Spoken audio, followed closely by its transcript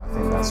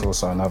That's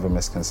also another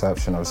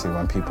misconception. Obviously,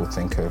 when people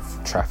think of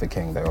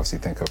trafficking, they obviously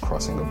think of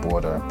crossing a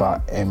border.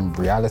 But in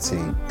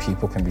reality,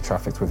 people can be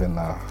trafficked within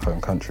their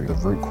home country. The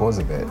root cause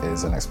of it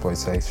is an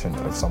exploitation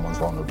of someone's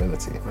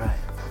vulnerability. Right.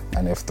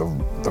 And if the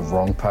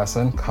wrong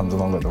person comes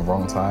along at the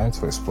wrong time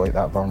to exploit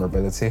that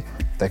vulnerability,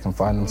 they can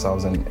find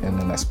themselves in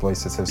an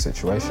exploitative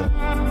situation.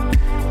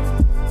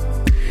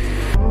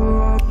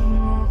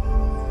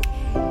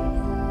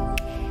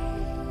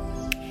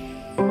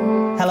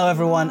 Hello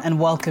everyone and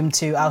welcome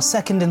to our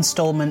second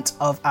installment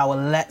of our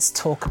Let's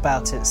Talk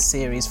About It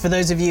series. For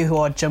those of you who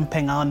are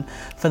jumping on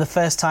for the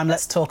first time,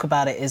 Let's Talk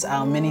About It is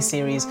our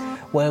mini-series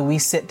where we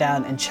sit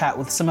down and chat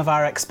with some of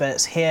our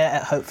experts here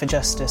at Hope for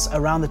Justice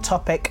around the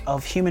topic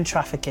of human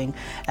trafficking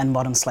and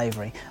modern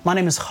slavery. My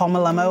name is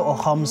Homalamo, or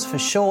Homs for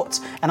short,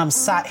 and I'm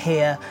sat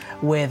here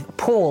with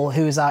Paul,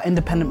 who is our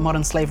independent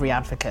modern slavery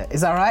advocate.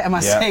 Is that right? Am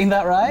I saying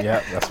that right?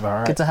 Yeah, that's about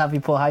right. Good to have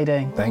you, Paul. How are you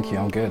doing? Thank you,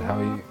 I'm good. How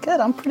are you? Good,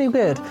 I'm pretty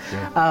good.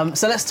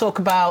 So let's talk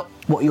about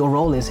what your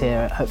role is here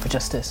at Hope for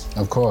Justice.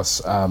 Of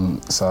course.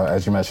 So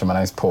as you mentioned, my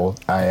name's Paul.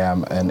 I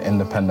am an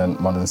independent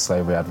modern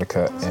slavery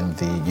advocate in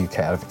the UK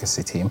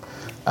advocacy team.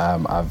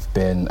 I've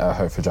been at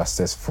Hope for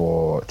Justice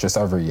for just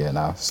over a year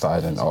now,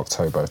 started in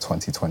October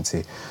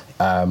 2020.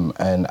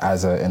 And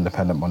as an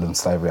independent modern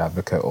slavery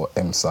advocate, or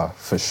IMSA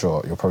for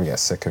short, you'll probably get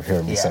sick of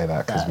hearing me say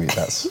that because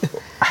that's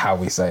how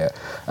we say it.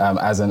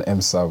 As an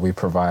IMSA, we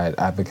provide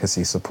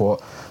advocacy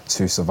support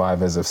to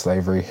survivors of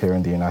slavery here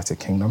in the United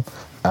Kingdom.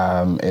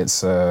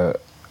 It's an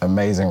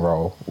amazing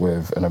role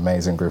with an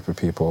amazing group of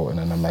people and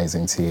an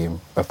amazing team,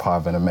 a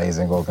part of an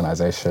amazing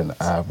organisation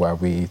where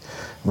we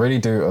really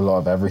do a lot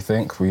of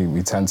everything.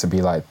 We tend to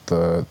be like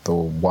the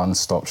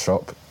one-stop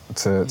shop,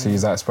 to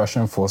use that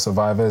expression, for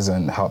survivors,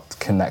 and help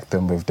connect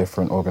them with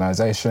different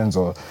organisations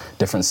or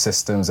different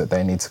systems that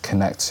they need to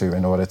connect to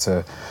in order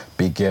to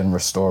begin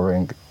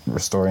restoring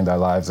their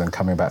lives and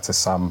coming back to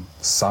some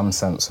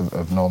sense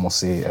of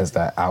normalcy as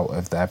they're out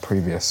of their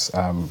previous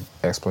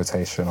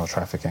exploitation or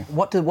trafficking.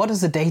 What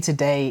does the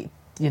day-to-day,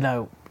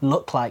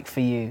 look like for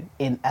you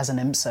as an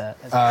IMSA?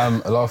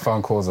 A lot of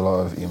phone calls, a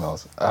lot of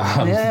emails.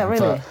 Yeah, really.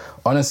 But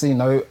honestly,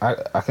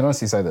 I can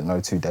honestly say that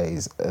no 2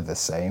 days are the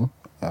same.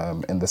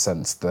 In the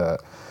sense that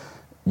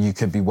you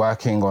could be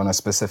working on a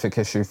specific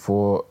issue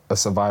for a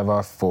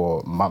survivor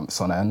for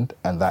months on end,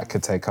 and that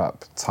could take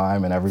up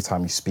time, and every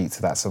time you speak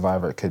to that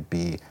survivor, it could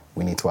be,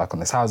 we need to work on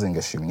this housing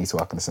issue, we need to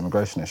work on this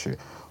immigration issue.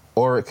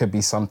 Or it could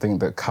be something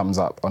that comes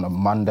up on a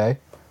Monday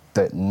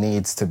that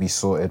needs to be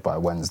sorted by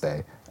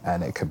Wednesday,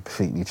 and it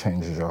completely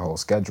changes your whole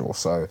schedule.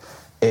 So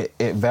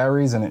it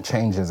varies and it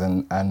changes,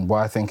 and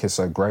what I think is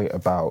so great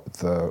about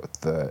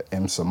the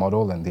IMSA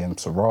model and the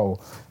IMSA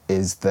role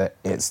is that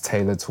it's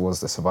tailored towards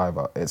the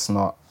survivor. It's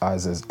not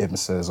us as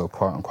IMSAs or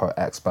quote-unquote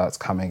experts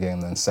coming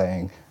in and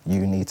saying,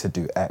 you need to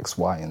do X,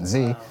 Y, and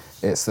Z. Wow.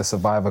 It's the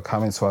survivor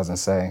coming to us and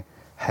saying,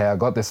 hey, I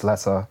got this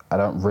letter, I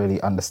don't really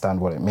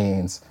understand what it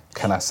means.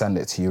 Can I send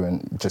it to you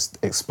and just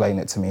explain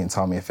it to me and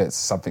tell me if it's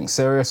something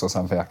serious or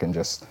something I can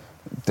just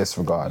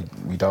disregard?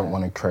 We don't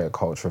want to create a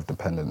culture of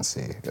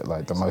dependency.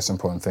 Like, the most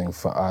important thing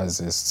for us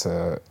is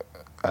to,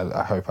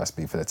 I hope I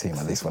speak for the team,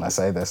 at least when I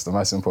say this, the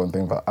most important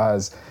thing for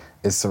us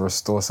is to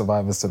restore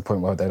survivors to the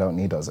point where they don't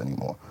need us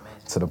anymore.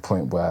 To the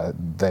point where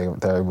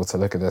they're able to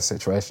look at their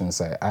situation and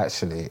say,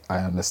 actually, I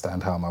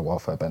understand how my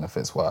welfare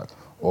benefits work.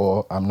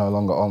 Or I'm no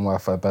longer on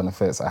welfare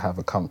benefits, I have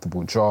a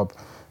comfortable job,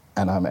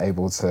 and I'm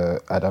able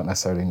to, I don't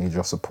necessarily need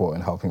your support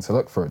in helping to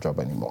look for a job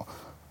anymore.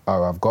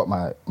 Or I've got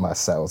my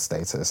settled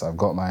status, I've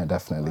got my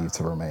indefinite leave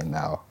to remain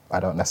now.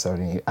 I don't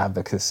necessarily need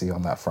advocacy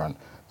on that front.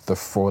 The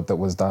fraud that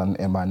was done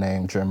in my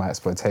name during my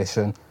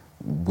exploitation,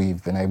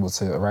 we've been able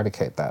to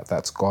eradicate that.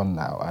 That's gone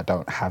now. I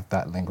don't have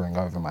that lingering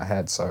over my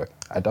head, so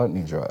I don't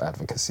need your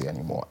advocacy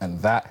anymore. And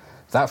that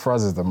for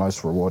us is the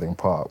most rewarding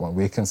part, when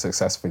we can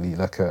successfully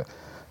look at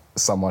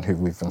someone who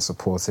we've been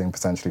supporting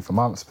potentially for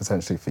months,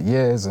 potentially for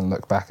years, and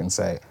look back and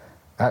say,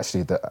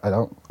 actually, I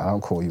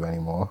don't call you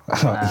anymore.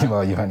 I don't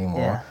email you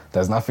anymore. Yeah.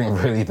 There's nothing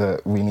really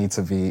that we need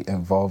to be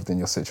involved in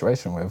your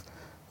situation with.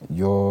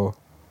 You're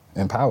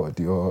empowered.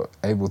 You're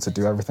able to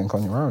do everything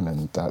on your own,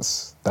 and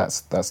that's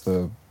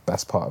the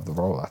best part of the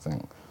role, I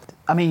think.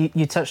 I mean,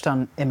 you touched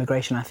on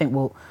immigration. I think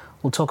we'll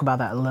talk about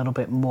that a little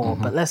bit more,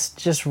 but let's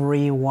just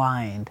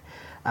rewind,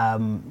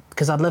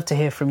 because I'd love to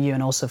hear from you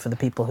and also for the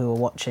people who are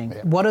watching.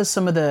 Yeah. What are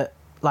some of the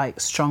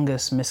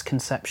strongest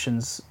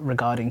misconceptions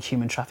regarding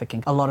human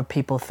trafficking? A lot of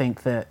people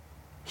think that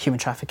human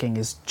trafficking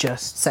is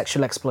just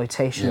sexual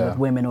exploitation of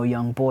women or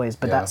young boys,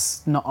 but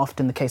that's not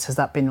often the case. Has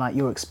that been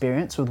your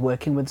experience with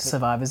working with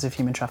survivors of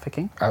human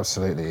trafficking?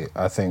 Absolutely.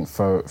 I think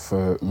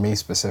for me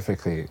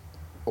specifically,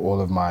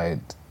 all of my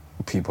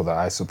people that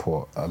I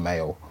support are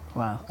male.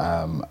 Wow.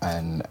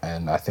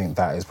 And I think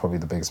that is probably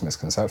the biggest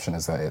misconception,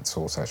 is that it's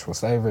all sexual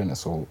slavery and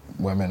it's all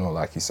women, or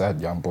like you said,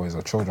 young boys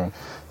or children.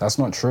 That's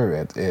not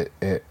true.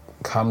 It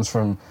comes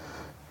from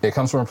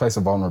a place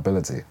of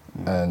vulnerability,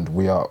 and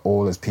we are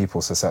all as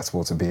people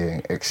susceptible to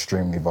being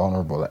extremely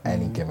vulnerable at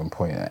any given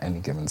point, at any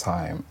given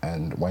time.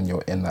 And when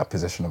you're in that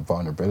position of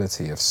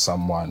vulnerability, if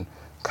someone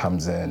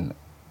comes in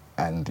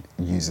and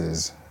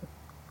uses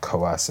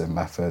coercive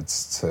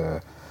methods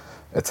to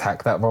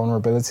attack that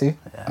vulnerability,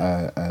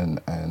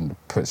 and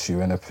puts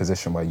you in a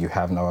position where you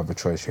have no other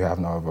choice, you have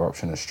no other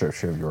option, and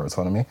strips you of your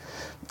autonomy.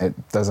 It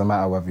doesn't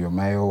matter whether you're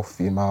male,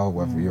 female,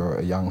 whether you're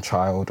a young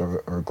child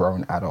or a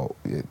grown adult,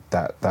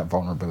 that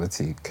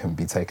vulnerability can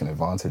be taken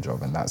advantage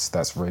of, and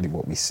that's really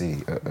what we see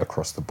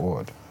across the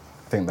board.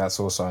 I think that's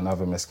also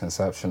another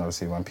misconception.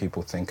 Obviously, when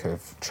people think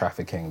of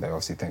trafficking, they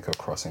obviously think of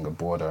crossing a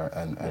border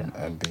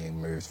and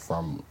being moved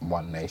from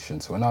one nation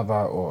to another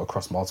or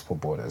across multiple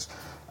borders.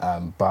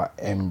 But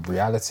in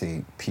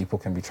reality, people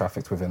can be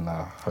trafficked within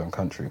their home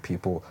country.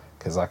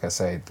 Because like I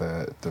say,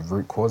 the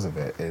root cause of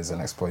it is an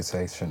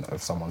exploitation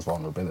of someone's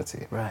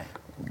vulnerability. Right.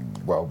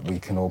 Well, we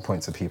can all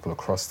point to people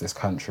across this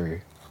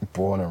country,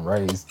 born and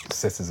raised,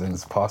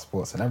 citizens,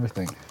 passports and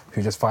everything,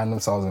 who just find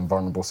themselves in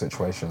vulnerable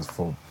situations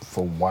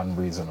for one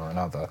reason or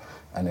another.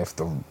 And if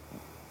the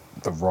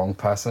wrong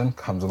person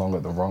comes along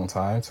at the wrong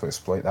time to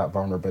exploit that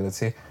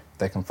vulnerability,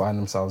 they can find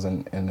themselves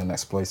in an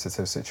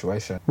exploitative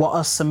situation. What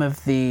are some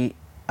of the,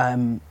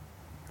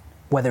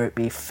 whether it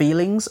be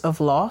feelings of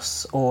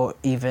loss or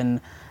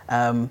even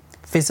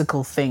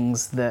physical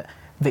things that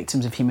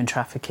victims of human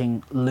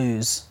trafficking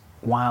lose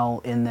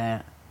while in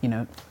their,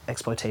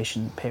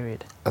 exploitation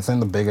period? I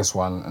think the biggest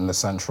one and the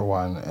central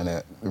one, and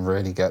it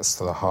really gets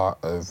to the heart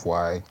of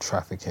why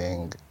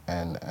trafficking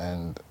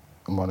and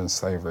modern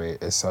slavery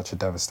is such a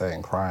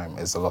devastating crime,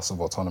 is the loss of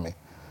autonomy.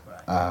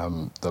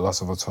 The loss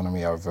of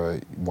autonomy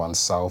over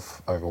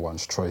oneself, over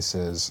one's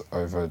choices,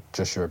 over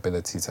just your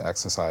ability to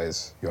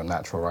exercise your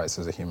natural rights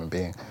as a human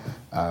being,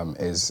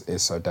 is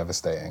so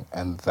devastating,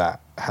 and that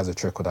has a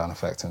trickle-down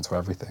effect into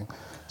everything.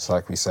 So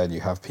like we said,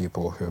 you have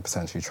people who are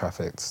potentially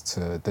trafficked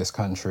to this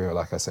country, or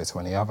like I say, to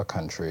any other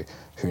country,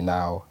 who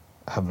now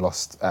have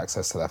lost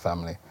access to their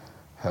family,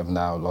 have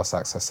now lost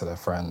access to their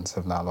friends,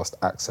 have now lost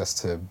access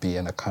to be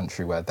in a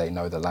country where they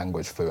know the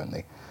language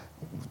fluently,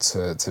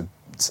 just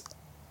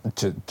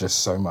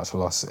so much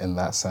loss in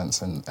that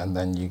sense. And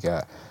then you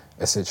get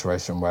a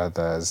situation where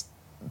there's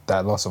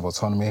that loss of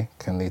autonomy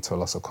can lead to a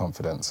loss of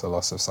confidence, a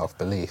loss of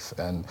self-belief,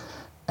 and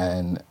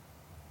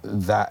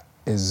that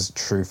is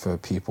true for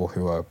people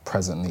who are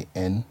presently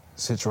in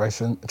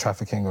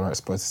trafficking or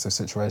exploitative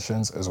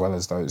situations, as well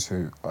as those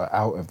who are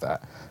out of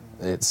that.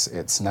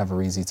 It's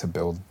never easy to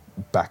build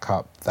back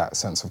up that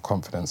sense of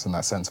confidence and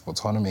that sense of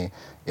autonomy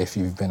if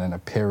you've been in a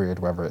period,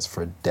 whether it's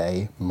for a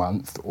day,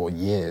 month, or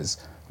years,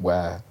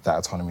 where that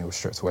autonomy was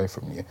stripped away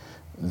from you.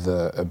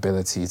 The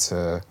ability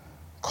to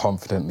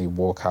confidently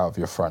walk out of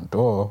your front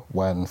door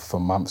when for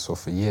months or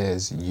for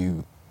years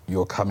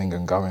your coming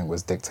and going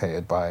was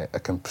dictated by a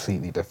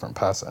completely different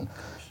person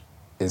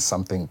is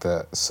something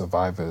that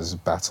survivors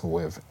battle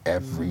with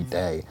every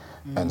day.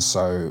 And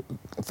so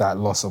that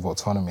loss of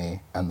autonomy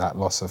and that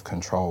loss of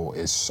control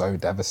is so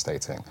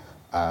devastating,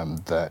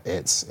 that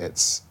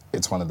it's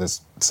one of the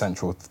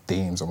central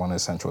themes, or one of the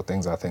central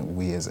things I think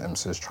we as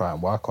IMSAs try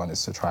and work on,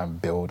 is to try and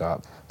build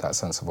up that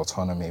sense of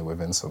autonomy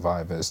within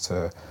survivors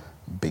to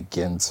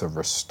begin to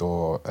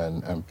restore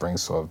and bring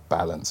sort of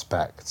balance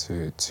back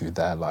to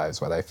their lives,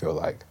 where they feel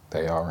like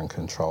they are in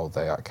control,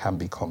 can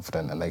be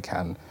confident, and they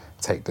can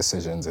take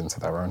decisions into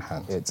their own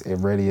hands. It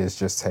really is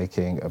just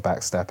taking a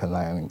back step and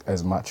letting,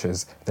 as much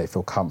as they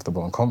feel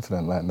comfortable and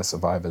confident, letting the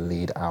survivor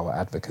lead our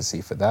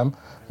advocacy for them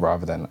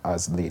rather than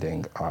us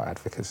leading our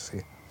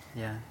advocacy.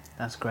 Yeah,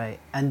 that's great.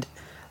 And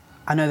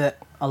I know that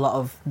a lot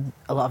of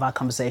our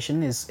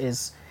conversation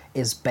is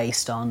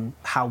based on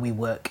how we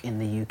work in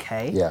the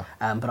UK. Yeah.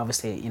 But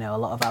obviously, a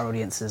lot of our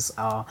audiences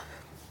are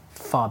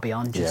far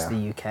beyond just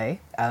the UK.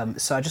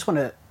 So I just want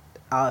to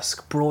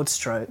ask, broad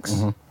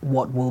strokes,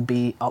 what will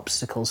be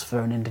obstacles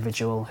for an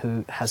individual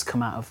who has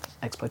come out of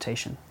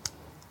exploitation?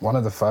 One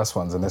of the first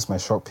ones, and this may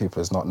shock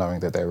people, is not knowing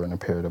that they were in a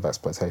period of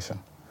exploitation.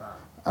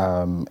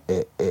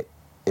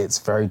 It's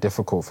very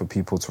difficult for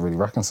people to really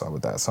reconcile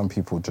with that. Some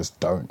people just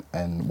don't,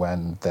 and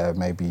when that's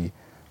maybe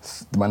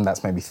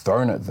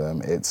thrown at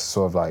them, it's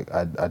sort of like,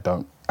 I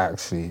don't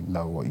actually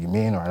know what you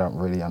mean, or I don't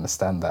really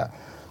understand that.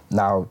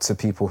 Now, to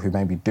people who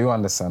maybe do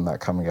understand that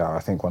coming out, I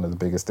think one of the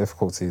biggest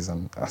difficulties,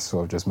 and I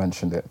sort of just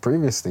mentioned it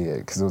previously,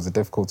 because it was a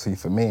difficulty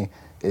for me,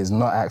 is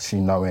not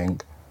actually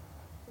knowing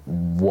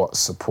what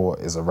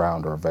support is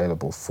around or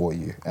available for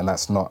you. And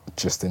that's not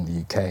just in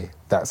the UK,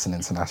 that's an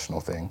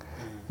international thing.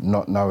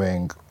 Not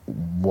knowing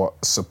what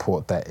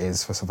support there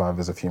is for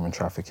survivors of human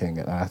trafficking.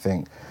 And I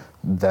think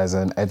there's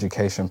an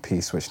education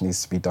piece which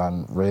needs to be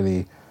done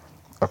really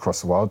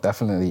across the world,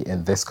 definitely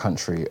in this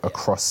country,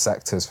 across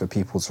sectors, for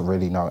people to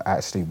really know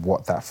actually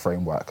what that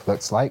framework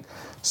looks like,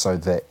 so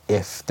that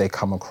if they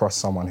come across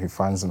someone who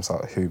finds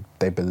themselves, who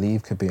they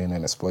believe could be in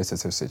an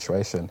exploitative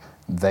situation,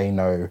 they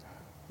know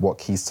what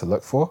keys to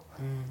look for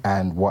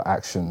and what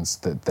actions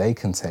that they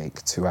can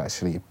take to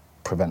actually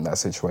prevent that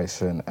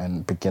situation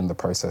and begin the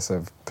process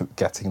of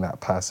getting that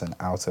person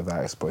out of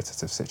that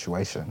exploitative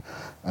situation.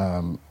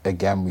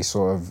 Again, we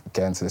sort of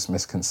get into this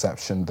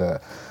misconception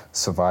that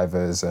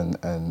survivors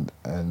and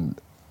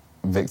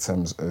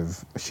victims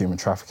of human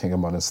trafficking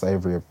and modern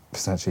slavery are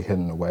potentially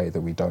hidden away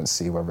that we don't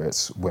see, whether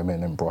it's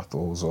women in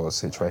brothels or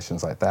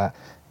situations like that.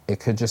 It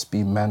could just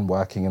be men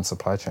working in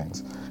supply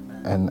chains.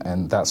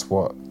 And that's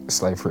what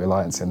Slave Free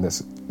Alliance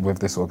with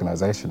this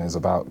organization is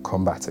about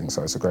combating.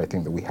 So it's a great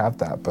thing that we have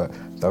that, but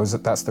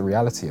that's the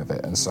reality of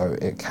it. And so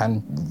it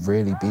can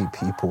really be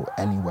people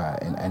anywhere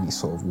in any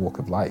sort of walk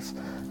of life.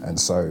 And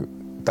so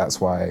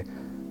that's why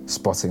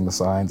spotting the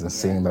signs and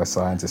seeing those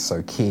signs is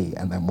so key.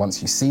 And then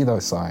once you see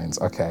those signs,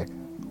 okay,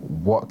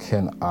 what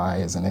can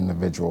I as an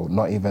individual,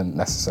 not even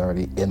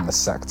necessarily in the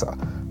sector,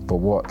 but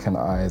what can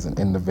I as an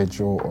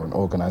individual or an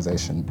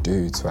organization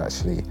do to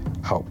actually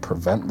help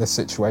prevent this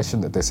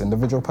situation that this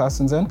individual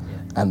person's in,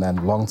 and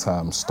then long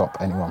term stop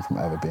anyone from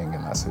ever being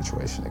in that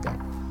situation again.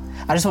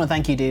 I just want to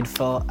thank you, dude,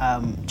 for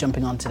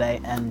jumping on today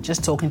and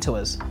just talking to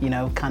us,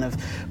 kind of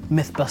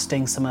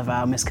myth-busting some of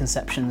our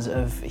misconceptions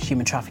of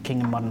human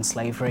trafficking and modern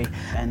slavery.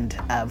 And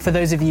for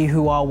those of you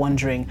who are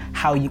wondering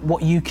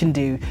what you can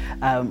do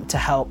to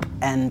help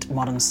end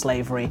modern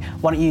slavery,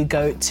 why don't you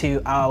go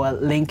to our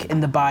link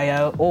in the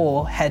bio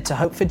or head to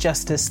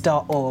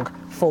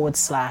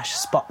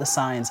hopeforjustice.org/spot the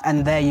signs.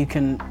 And there you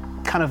can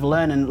kind of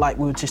learn and, like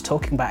we were just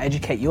talking about,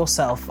 educate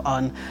yourself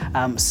on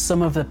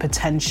some of the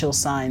potential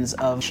signs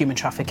of human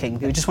trafficking.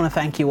 We just want to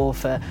thank you all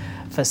for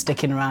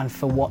sticking around,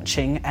 for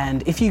watching.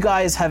 And if you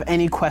guys have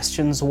any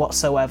questions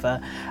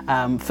whatsoever,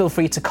 feel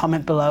free to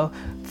comment below.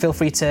 Feel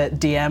free to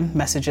DM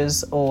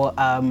messages or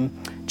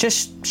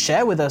just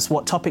share with us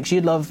what topics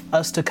you'd love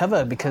us to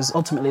cover, because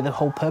ultimately the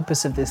whole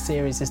purpose of this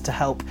series is to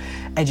help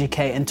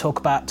educate and talk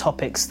about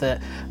topics that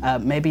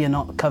maybe are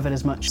not covered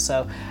as much.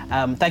 So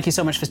thank you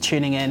so much for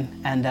tuning in,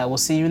 and we'll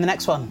see you in the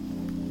next one.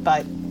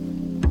 Bye.